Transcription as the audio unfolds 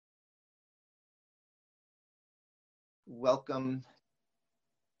welcome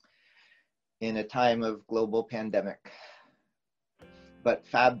in a time of global pandemic. But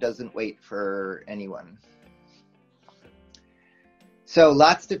Fab doesn't wait for anyone. So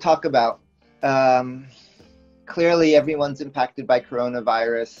lots to talk about. Clearly everyone's impacted by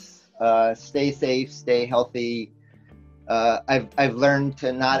coronavirus. Stay safe, stay healthy. I've learned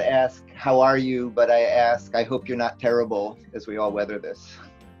to not ask, how are you? But I ask, I hope you're not terrible as we all weather this.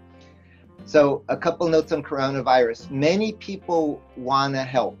 So a couple notes on coronavirus. Many people want to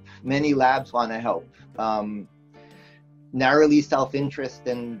help. Many labs want to help. Narrowly self-interest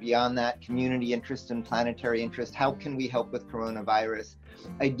and beyond that, community interest and planetary interest. How can we help with coronavirus?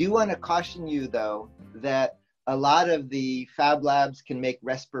 I do want to caution you, though, that a lot of the Fab Labs can make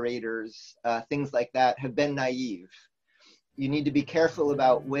respirators, things like that, have been naive. You need to be careful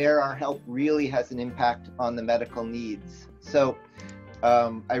about where our help really has an impact on the medical needs. So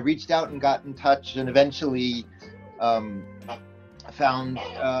I reached out and got in touch and eventually found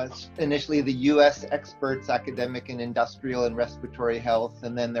initially the US experts, academic and industrial and respiratory health,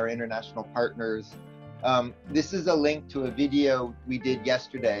 and then their international partners. This is a link to a video we did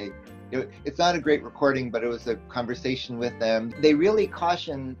yesterday. It's not a great recording, but it was a conversation with them. They really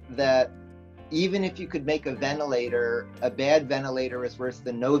caution that even if you could make a ventilator, a bad ventilator is worse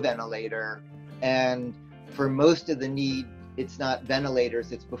than no ventilator. And for most of the need, it's not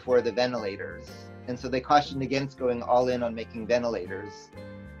ventilators, it's before the ventilators. And so they cautioned against going all in on making ventilators.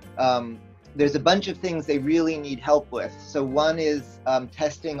 There's a bunch of things they really need help with. So one is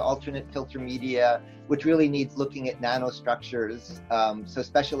testing alternate filter media, which really needs looking at nanostructures, so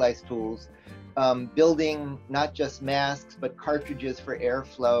specialized tools. Building not just masks, but cartridges for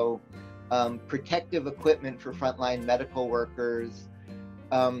airflow, protective equipment for frontline medical workers,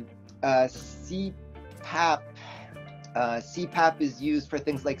 CPAP. CPAP is used for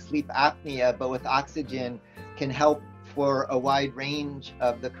things like sleep apnea, but with oxygen can help for a wide range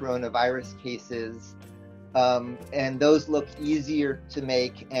of the coronavirus cases. And those look easier to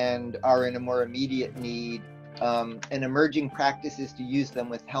make and are in a more immediate need. And emerging practices to use them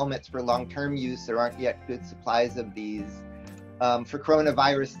with helmets for long-term use. There aren't yet good supplies of these. For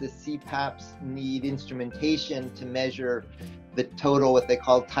coronavirus, the CPAPs need instrumentation to measure the total, what they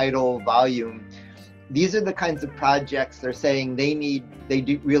call tidal volume. These are the kinds of projects they're saying they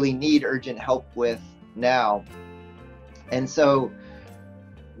do really need urgent help with now. And so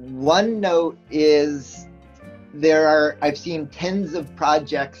one note is I've seen tens of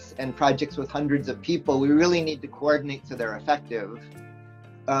projects and projects with hundreds of people. We really need to coordinate so they're effective.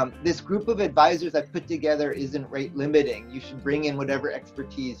 This group of advisors I've put together isn't rate limiting. You should bring in whatever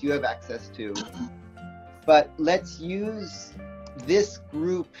expertise you have access to. But let's use this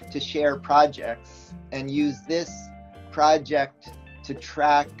group to share projects and use this project to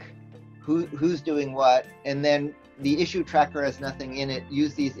track who's doing what, and then the issue tracker has nothing in it.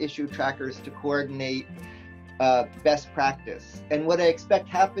 Use these issue trackers to coordinate best practice. And what I expect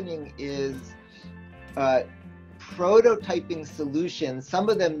happening is prototyping solutions. Some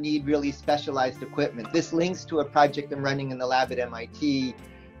of them need really specialized equipment. This links to a project I'm running in the lab at MIT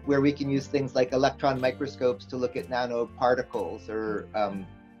where we can use things like electron microscopes to look at nanoparticles or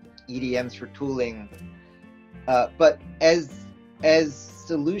EDMs for tooling. But as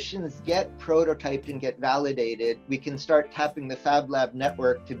solutions get prototyped and get validated, we can start tapping the Fab Lab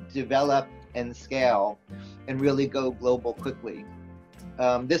network to develop and scale and really go global quickly.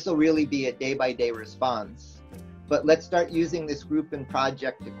 This will really be a day-by-day response. But let's start using this group and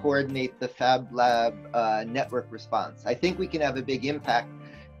project to coordinate the Fab Lab network response. I think we can have a big impact.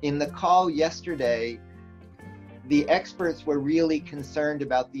 In the call yesterday, the experts were really concerned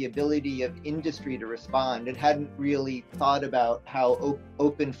about the ability of industry to respond and hadn't really thought about how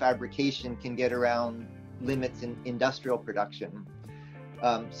open fabrication can get around limits in industrial production.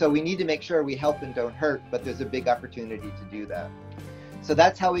 So we need to make sure we help and don't hurt, but there's a big opportunity to do that. So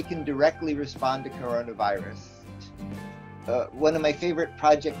that's how we can directly respond to coronavirus. One of my favorite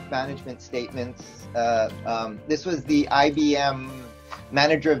project management statements, this was the IBM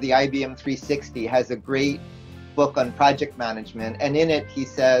manager of the IBM 360, has a great book on project management, and in it he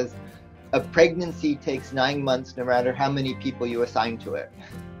says a pregnancy takes 9 months no matter how many people you assign to it,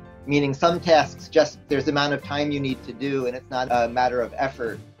 meaning some tasks just there's the amount of time you need to do and it's not a matter of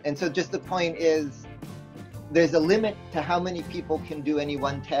effort. And so just the point is there's a limit to how many people can do any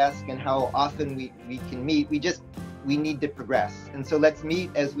one task and how often we can meet. We need to progress, and so let's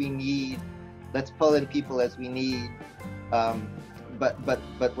meet as we need, let's pull in people as we need,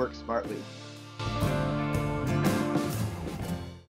 but work smartly.